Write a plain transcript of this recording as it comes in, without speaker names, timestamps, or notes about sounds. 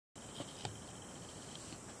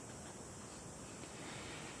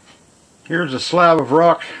Here's a slab of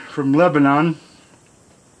rock from Lebanon.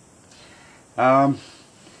 Ground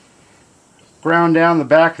down the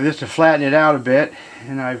back of this to flatten it out a bit,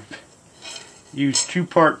 and I've used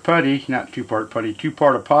two-part epoxy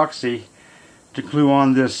to glue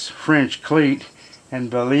on this French cleat, and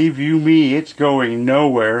believe you me, it's going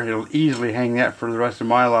nowhere. It'll easily hang that for the rest of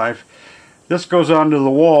my life. This goes onto the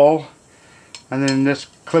wall, and then this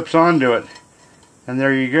clips onto it, and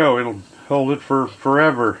there you go. It'll hold it for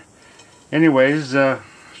forever. Anyways, show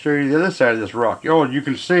you the other side of this rock. Oh, you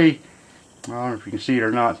can see, I don't know if you can see it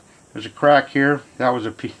or not, there's a crack here. That was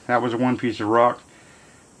one piece of rock.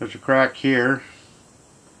 There's a crack here.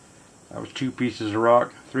 That was 2 pieces of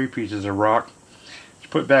rock, 3 pieces of rock. Let's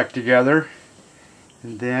put back together,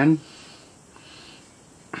 and then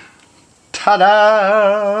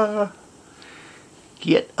ta-da!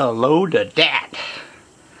 Get a load of that.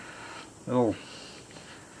 Little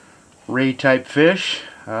ray type fish.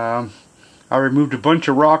 I removed a bunch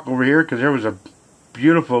of rock over here because there was a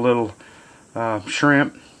beautiful little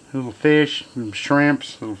shrimp, little fish,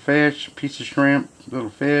 shrimps, little fish, piece of shrimp, little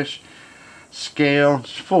fish, scale.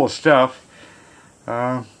 It's full of stuff.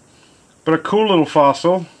 But a cool little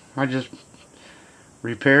fossil. I just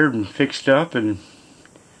repaired and fixed up, and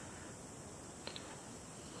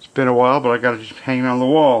it's been a while, but I got it just hanging on the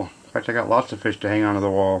wall. In fact, I got lots of fish to hang onto the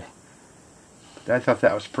wall. But I thought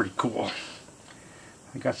that was pretty cool.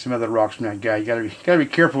 I got some other rocks from that guy. You gotta be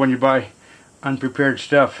careful when you buy unprepared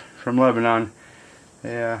stuff from Lebanon.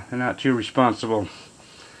 Yeah, they're not too responsible.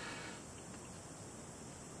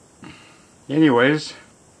 Anyways,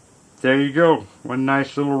 there you go. One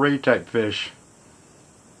nice little ray type fish.